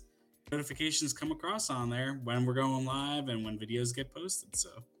sometimes notifications come across on there when we're going live and when videos get posted.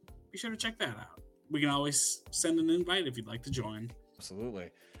 So be sure to check that out. We can always send an invite if you'd like to join. Absolutely.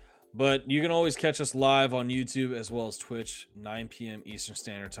 But you can always catch us live on YouTube as well as Twitch, 9 p.m. Eastern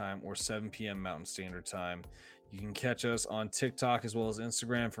Standard Time or 7 p.m. Mountain Standard Time. You can catch us on TikTok as well as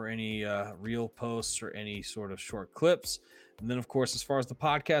Instagram for any reel posts or any sort of short clips. And then, of course, as far as the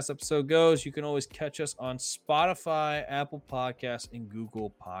podcast episode goes, you can always catch us on Spotify, Apple Podcasts, and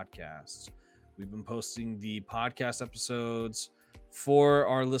Google Podcasts. We've been posting the podcast episodes for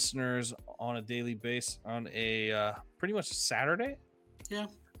our listeners on a daily basis on a pretty much Saturday. Yeah.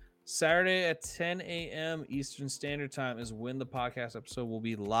 Saturday at 10 a.m. Eastern Standard Time is when the podcast episode will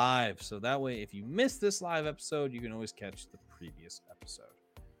be live. So that way, if you miss this live episode, you can always catch the previous episode.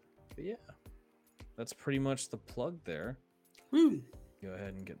 But yeah, that's pretty much the plug there. Woo. Go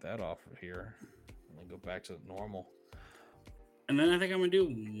ahead and get that off of here. And then go back to normal. And then I think I'm going to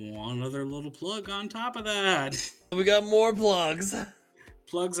do one other little plug on top of that. We got more plugs.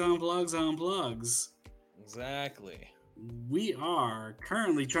 Plugs on plugs on plugs. Exactly. We are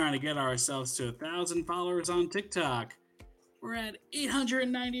currently trying to get ourselves to 1,000 followers on TikTok. We're at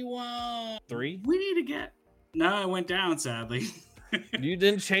 891. 3? We need to get... No, it went down, sadly. You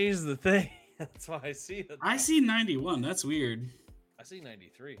didn't change the thing. That's why I see it. I see 91. That's weird. I see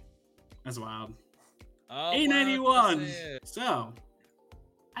 93. That's wild. Oh, 891. Wow, So,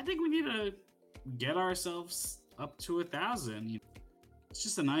 I think we need to get ourselves up to 1,000. It's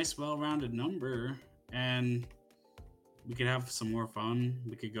just a nice, well-rounded number, and we could have some more fun.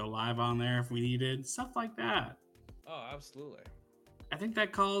 We could go live on there if we needed, stuff like that. Oh, absolutely. I think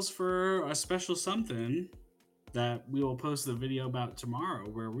that calls for a special something that we will post the video about tomorrow,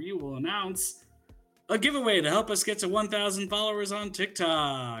 where we will announce a giveaway to help us get to 1,000 followers on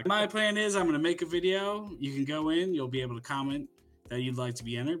TikTok. My plan is I'm going to make a video. You can go in. You'll be able to comment that you'd like to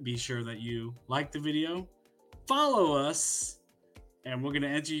be entered. Be sure that you like the video. Follow us. And we're going to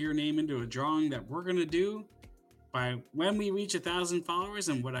enter your name into a drawing that we're going to do by when we reach 1,000 followers.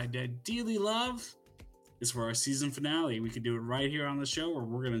 And what I ideally love is for our season finale. We could do it right here on the show, where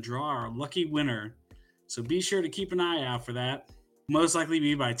we're going to draw our lucky winner. So be sure to keep an eye out for that. Most likely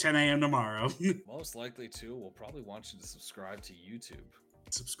be by 10 a.m. tomorrow. Most likely, too, we'll probably want you to subscribe to YouTube.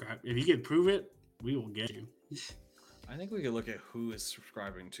 Subscribe. If you can prove it, we will get you. I think we could look at who is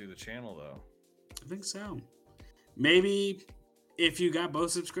subscribing to the channel, though. I think so. Maybe if you got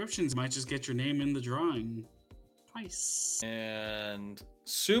both subscriptions, you might just get your name in the drawing twice. And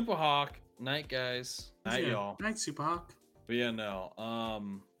Superhawk, night, guys. Night, y'all. Night, Superhawk. But yeah,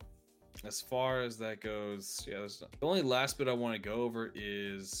 no. As far as that goes, yeah, the only last bit I want to go over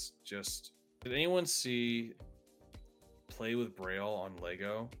is just, did anyone see Play with Braille on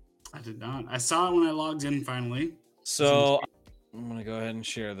Lego? I did not. I saw it when I logged in finally. So I'm going to go ahead and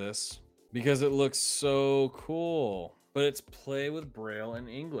share this because it looks so cool. But it's Play with Braille in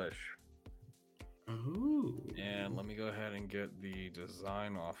English. Oh. And let me go ahead and get the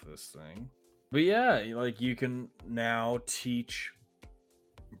design off this thing. But yeah, like you can now teach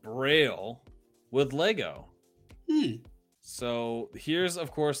Braille with Lego. So here's,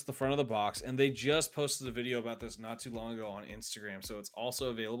 of course, the front of the box, and they just posted a video about this not too long ago on Instagram, so it's also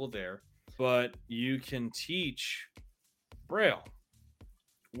available there. But you can teach Braille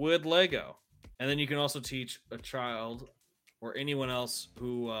with Lego, and then you can also teach a child or anyone else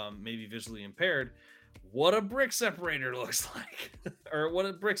who may be visually impaired what a brick separator looks like, or what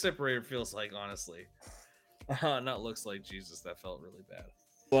a brick separator feels like. Honestly, not looks like. Jesus, that felt really bad.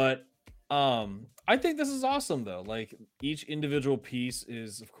 But I think this is awesome, though. Like, each individual piece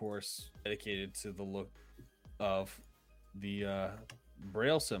is, of course, dedicated to the look of the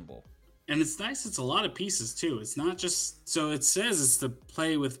Braille symbol. And it's nice. It's a lot of pieces, too. It's not just... So it says it's the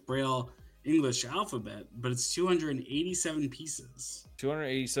Play with Braille English alphabet, but it's 287 pieces.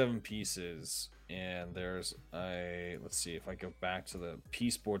 287 pieces. And there's a... Let's see if I go back to the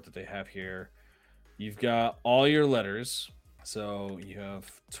piece board that they have here. You've got all your letters. So you have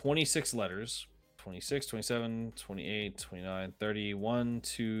 26 letters, 26, 27, 28, 29, 30, 1,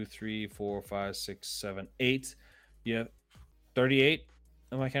 2, 3, 4, 5, 6, 7, 8. You have 38.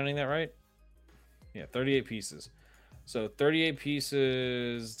 Am I counting that right? Yeah, 38 pieces. So 38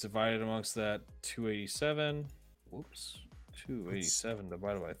 pieces divided amongst that 287. Whoops. 287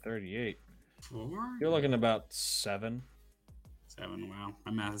 divided by 38. 4? You're looking about 7. 7. Wow,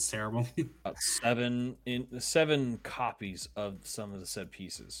 my math is terrible. About 7 copies of some of the said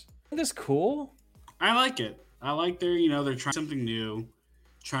pieces. Isn't this cool? I like it. I like they're trying something new,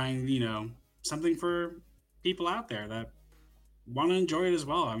 trying something for people out there that want to enjoy it as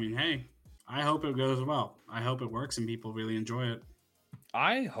well. I mean, hey, I hope it goes well. I hope it works and people really enjoy it.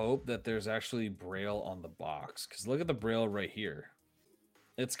 I hope that there's actually Braille on the box, because look at the Braille right here.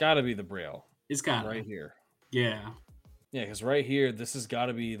 It's got to be the Braille. It's got right here. Yeah. Yeah, because right here, this has got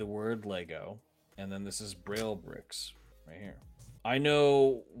to be the word Lego, and then this is Braille bricks right here. I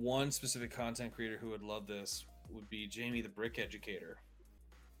know one specific content creator who would love this would be Jamie the Brick Educator.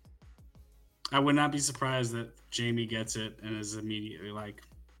 I would not be surprised that Jamie gets it and is immediately like,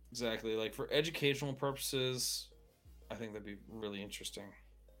 exactly, like for educational purposes, I think that'd be really interesting.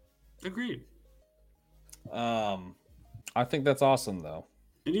 agreed. I think that's awesome though.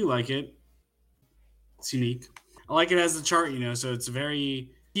 I do like it. It's unique. I like it as a chart, so it's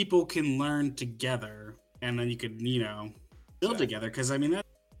very people can learn together, and then you could, build together. Because I mean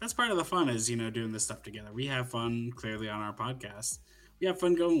that's part of the fun is doing this stuff together. We have fun clearly on our podcast. We have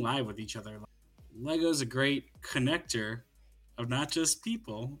fun going live with each other. Lego's a great connector of not just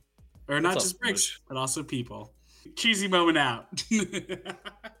people, or not just bricks, but also people. Cheesy moment out.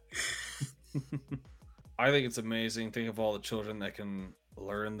 I think it's amazing. Think of all the children that can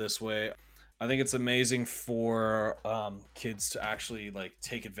learn this way. I think it's amazing for kids to actually like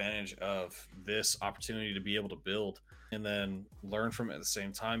take advantage of this opportunity to be able to build and then learn from it at the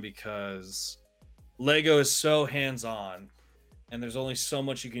same time, because Lego is so hands-on and there's only so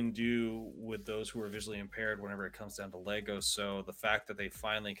much you can do with those who are visually impaired whenever it comes down to Lego. So the fact that they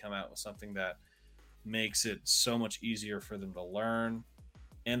finally come out with something that makes it so much easier for them to learn,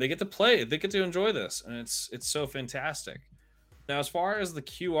 and they get to play, they get to enjoy this, and it's so fantastic. Now, as far as the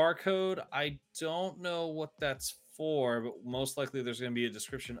QR code, I don't know what that's for, but most likely there's going to be a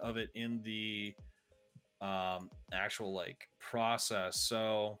description of it in the actual like process.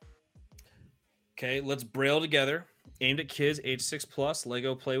 So, okay, let's Braille together. Aimed at kids age 6+,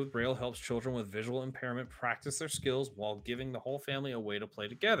 Lego Play with Braille helps children with visual impairment practice their skills while giving the whole family a way to play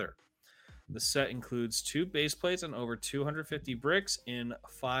together. The set includes 2 base plates and over 250 bricks in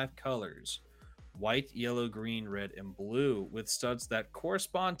 5 colors: white, yellow, green, red, and blue, with studs that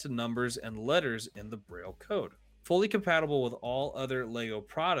correspond to numbers and letters in the Braille code. Fully compatible with all other Lego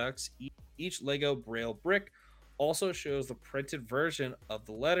products, each Lego Braille brick also shows the printed version of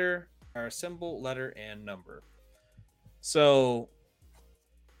the letter, or symbol, letter, and number. So,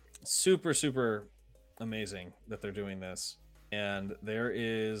 super, super amazing that they're doing this. And there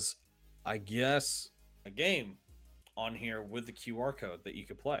is, I guess, a game on here with the QR code that you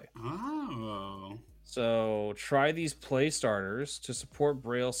could play. Oh. So try these play starters to support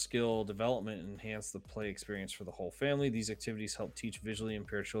Braille skill development and enhance the play experience for the whole family. These activities help teach visually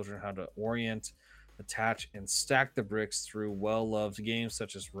impaired children how to orient, attach, and stack the bricks through well-loved games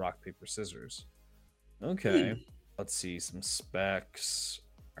such as rock, paper, scissors. Okay, let's see some specs.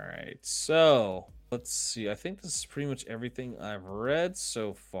 All right, so let's see. I think this is pretty much everything I've read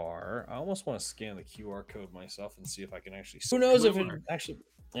so far. I almost want to scan the QR code myself and see if I can actually. Who knows if it actually?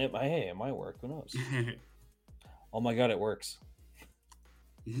 Hey, it might work. Who knows? Oh my god, it works.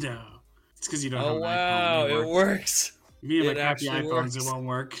 No, it's because you don't. Oh wow, it works. Me and my crappy iPhones, it won't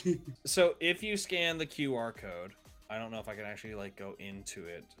work. So if you scan the QR code, I don't know if I can actually like go into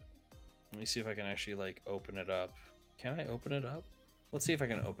it. Let me see if I can actually like open it up. Can I open it up? Let's see if I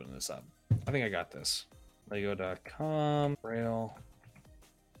can open this up. I think I got this. Lego.com, Braille,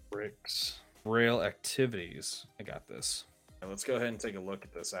 bricks, Braille activities. I got this. Let's go ahead and take a look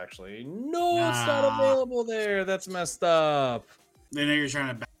at this actually. No, it's not available there. That's messed up. They know you're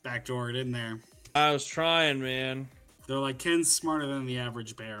trying to backdoor it in there. I was trying, man. They're like, Ken's smarter than the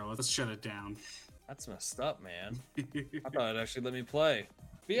average bear. Let's shut it down. That's messed up, man. I thought it actually let me play.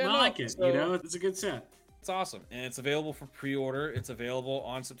 But yeah, I like it. So, it's a good set. It's awesome. And it's available for pre-order. It's available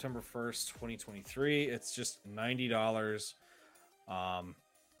on September 1st, 2023. It's just $90. Of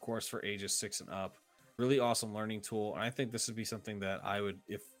course, for ages 6 and up. Really awesome learning tool. And I think this would be something that I would,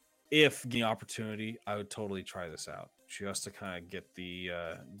 if given the opportunity, I would totally try this out. Just to kind of get the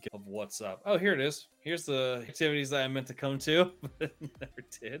get of what's up. Oh, here it is. Here's the activities that I meant to come to, but never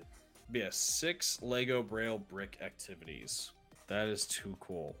did. But yeah, 6 Lego Braille brick activities. That is too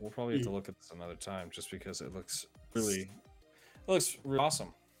cool. We'll probably have to look at this another time just because it looks really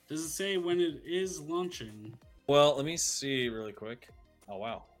awesome. Does it say when it is launching? Well, let me see really quick. Oh,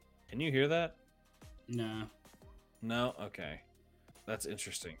 wow. Can you hear that? No. No? Okay. That's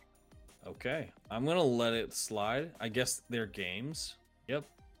interesting. Okay. I'm going to let it slide. I guess they're games. Yep.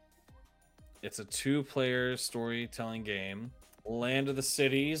 It's a 2-player storytelling game. Land of the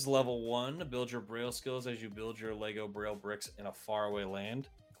Cities, level 1. Build your Braille skills as you build your Lego Braille bricks in a faraway land.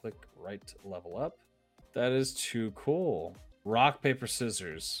 Click right to level up. That is too cool. Rock, paper,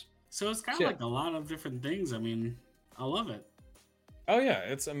 scissors. So it's kind of like a lot of different things. I mean, I love it. Oh yeah,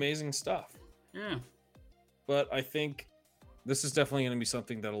 it's amazing stuff. Yeah. But I think this is definitely going to be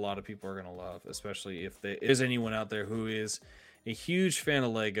something that a lot of people are going to love, especially if there is anyone out there who is a huge fan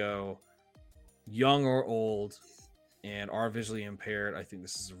of Lego, young or old. and are visually impaired, I think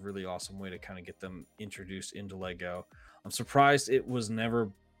this is a really awesome way to kind of get them introduced into Lego. I'm surprised it was never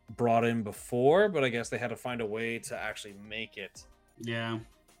brought in before, but I guess they had to find a way to actually make it. Yeah.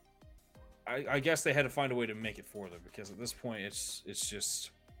 I guess they had to find a way to make it for them, because at this point it's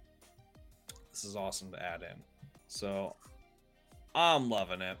just, this is awesome to add in. So I'm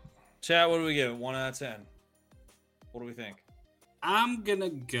loving it. Chat, what do we give it? 1 out of 10. What do we think? I'm gonna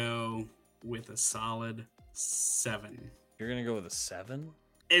go with a solid 7. You're gonna go with a 7?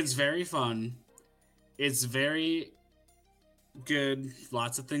 It's very fun. It's very good.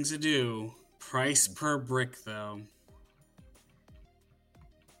 Lots of things to do. Price per brick, though.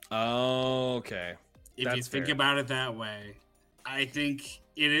 Okay. If you think about it that way, I think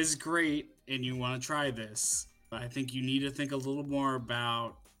it is great and you want to try this. But I think you need to think a little more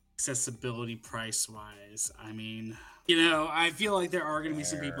about accessibility price-wise. I mean, I feel like there are going to be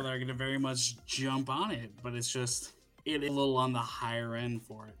some people that are going to very much jump on it, but it's just it is a little on the higher end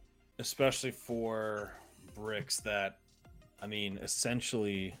for it. Especially for bricks that, I mean,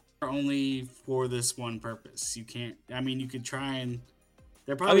 essentially are only for this one purpose. You can't, you could try and,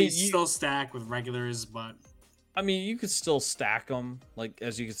 they're probably still stacked with regulars, but I mean, you could still stack them. Like,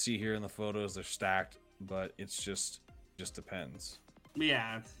 as you can see here in the photos, they're stacked, but it's just depends.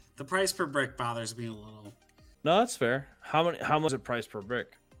 Yeah, the price per brick bothers me a little. No, that's fair. How much is it price per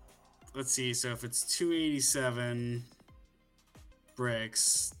brick? Let's see. So if it's 287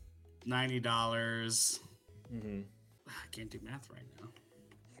 bricks, $90. Mm-hmm. I can't do math right now.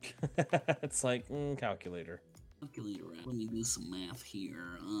 It's like calculator. Let me do some math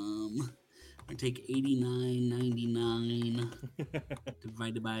here. I take 89.99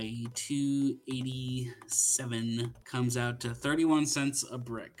 divided by 287 comes out to 31 cents a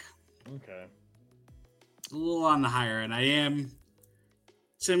brick. Okay. It's a little on the higher end.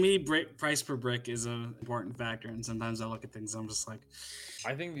 To me, price per brick is an important factor, and sometimes I look at things and I'm just like,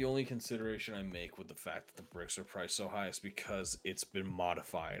 I think the only consideration I make with the fact that the bricks are priced so high is because it's been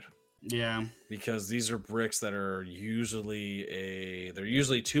modified. Yeah. Because these are bricks that are usually they're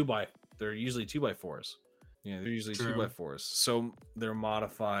usually 2x4s. Yeah, they're usually 2x4s. So they're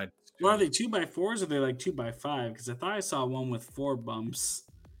modified. Well, are they 2x4s or are they like 2x5? Because I thought I saw one with 4 bumps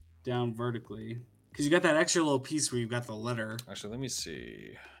down vertically. Because you got that extra little piece where you've got the letter. Actually, let me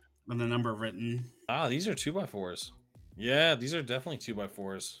see. And the number written. Ah, these are 2x4s. Yeah, these are definitely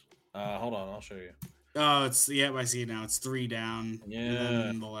 2x4s. Hold on, I'll show you. Oh, I see it now. It's 3 down. Yeah. And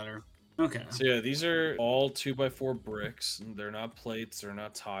then the letter. Okay. So yeah, these are all 2x4 bricks. They're not plates. They're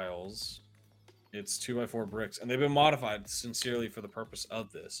not tiles. It's 2x4 bricks, and they've been modified sincerely for the purpose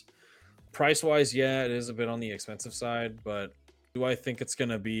of this. Price-wise, yeah, it is a bit on the expensive side, but do I think it's going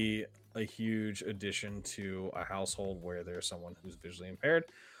to be a huge addition to a household where there's someone who's visually impaired?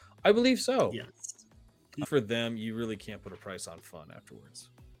 I believe so. Yes. For them, you really can't put a price on fun afterwards.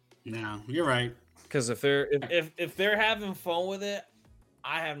 No, you're right. Because if they're having fun with it,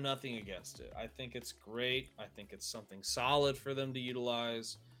 I have nothing against it. I think it's great. I think it's something solid for them to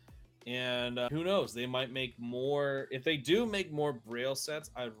utilize. And who knows? They might make more. If they do make more Braille sets,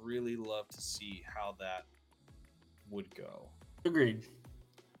 I'd really love to see how that would go. Agreed.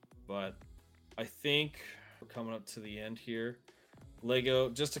 But I think we're coming up to the end here. Lego,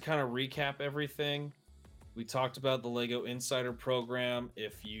 just to kind of recap everything, we talked about the Lego Insider program.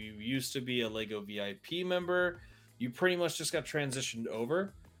 If you used to be a Lego VIP member, you pretty much just got transitioned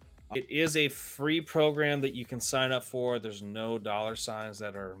over. It is a free program that you can sign up for. There's no dollar signs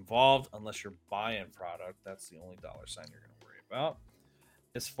that are involved unless you're buying product. That's the only dollar sign you're going to worry about.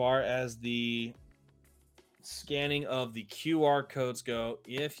 As far as the scanning of the QR codes go,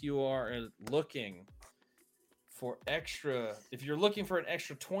 if you are looking for if you're looking for an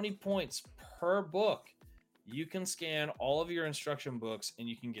extra 20 points per book, you can scan all of your instruction books and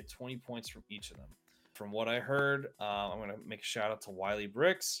you can get 20 points from each of them. From what I heard, I'm going to make a shout out to Wiley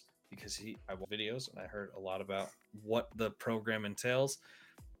Bricks, because I watch videos and I heard a lot about what the program entails.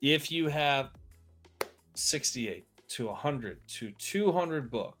 If you have 68 to 100 to 200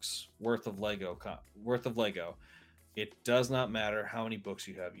 books worth of Lego, it does not matter how many books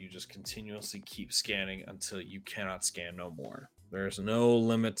you have. You just continuously keep scanning until you cannot scan no more. There's no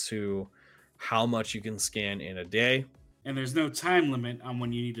limit to how much you can scan in a day. And there's no time limit on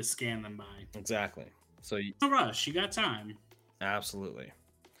when you need to scan them by. Exactly. So no rush. You got time. Absolutely.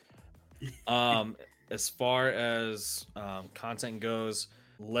 As far as content goes,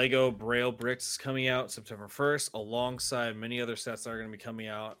 Lego Braille Bricks is coming out September 1st, alongside many other sets that are going to be coming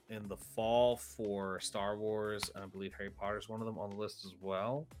out in the fall for Star Wars, and I believe Harry Potter is one of them on the list as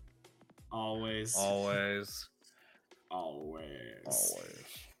well. Always.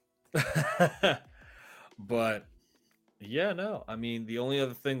 But Yeah, no. I mean, the only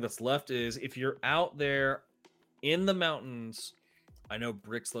other thing that's left is if you're out there in the mountains, I know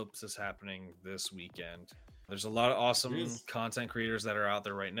Brick Slopes is happening this weekend. There's a lot of awesome content creators that are out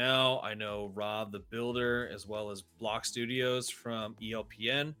there right now. I know Rob the Builder, as well as Block Studios from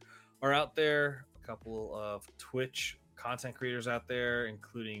ELPN, are out there. A couple of Twitch content creators out there,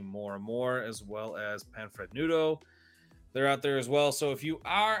 including More and More, as well as Panfred Nudo. They're out there as well. So if you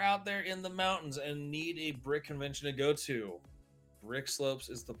are out there in the mountains and need a brick convention to go to, Brick Slopes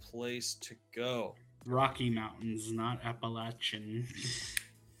is the place to go. Rocky Mountains, not Appalachian.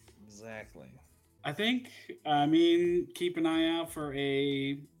 Exactly. I think, keep an eye out for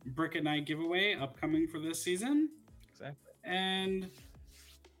a Brick at Night giveaway upcoming for this season. Exactly. And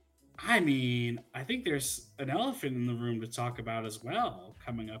I think there's an elephant in the room to talk about as well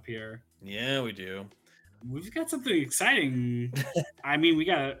coming up here. Yeah, we do. We've got something exciting. We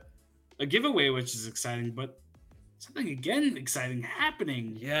got a giveaway, which is exciting, but something again exciting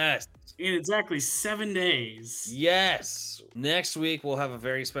happening. Yes. In exactly 7 days. Yes. Next week, we'll have a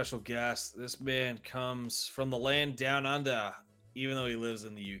very special guest. This man comes from the land down under, even though he lives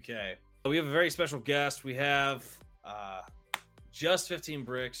in the UK. We have a very special guest. We have Just 15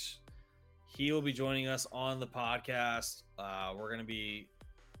 Bricks. He will be joining us on the podcast. We're going to be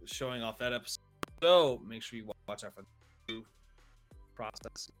showing off that episode. So make sure you watch out for the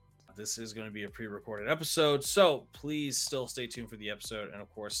process. This is going to be a pre-recorded episode, so please still stay tuned for the episode, and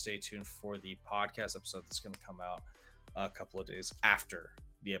of course stay tuned for the podcast episode that's going to come out a couple of days after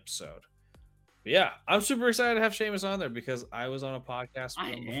the episode. But yeah, I'm super excited to have Seamus on there because I was on a podcast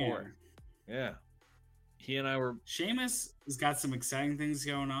with him before. Yeah, he and I were. Seamus has got some exciting things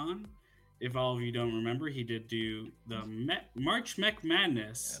going on. If all of you don't remember, he did do the March Mech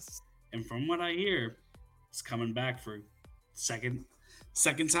Madness. Yes. And from what I hear, it's coming back for second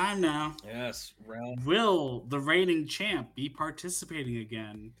time now. Yes. Will the reigning champ be participating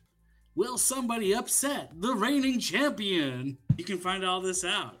again? Will somebody upset the reigning champion? You can find all this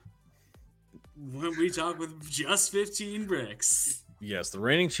out when we talk with Just 15 Bricks. Yes, the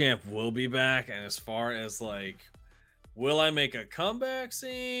reigning champ will be back. And as far as will I make a comeback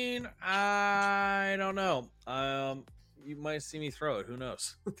scene? I don't know. You might see me throw it. Who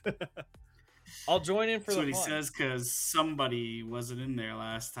knows? I'll join in for That's the what he fun. says because somebody wasn't in there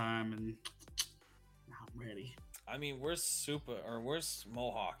last time and I'm ready. I mean, where's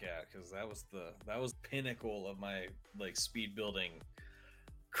Mohawk at? Because that was pinnacle of my speed building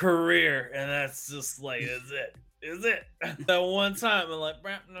career, and that's just is it that one time? I'm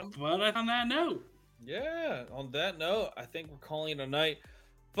no. But on that note, on that note, I think we're calling it a night.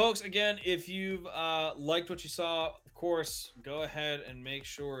 Folks, again, if you've liked what you saw, of course, go ahead and make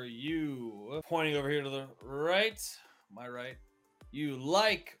sure you, pointing over here to the right, my right, you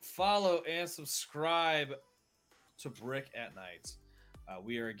like, follow, and subscribe to Brick at Night.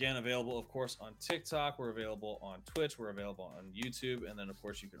 We are, again, available, of course, on TikTok. We're available on Twitch. We're available on YouTube. And then, of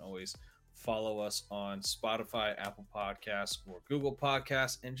course, you can always follow us on Spotify, Apple Podcasts, or Google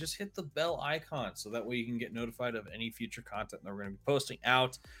Podcasts, and just hit the bell icon so that way you can get notified of any future content that we're going to be posting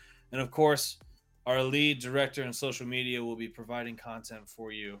out. And of course, our lead director in social media will be providing content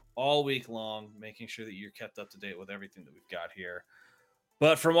for you all week long, making sure that you're kept up to date with everything that we've got here.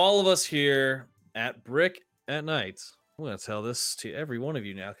 But from all of us here at Brick at Night, I'm going to tell this to every one of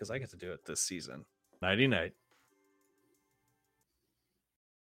you now because I get to do it this season. Nighty night.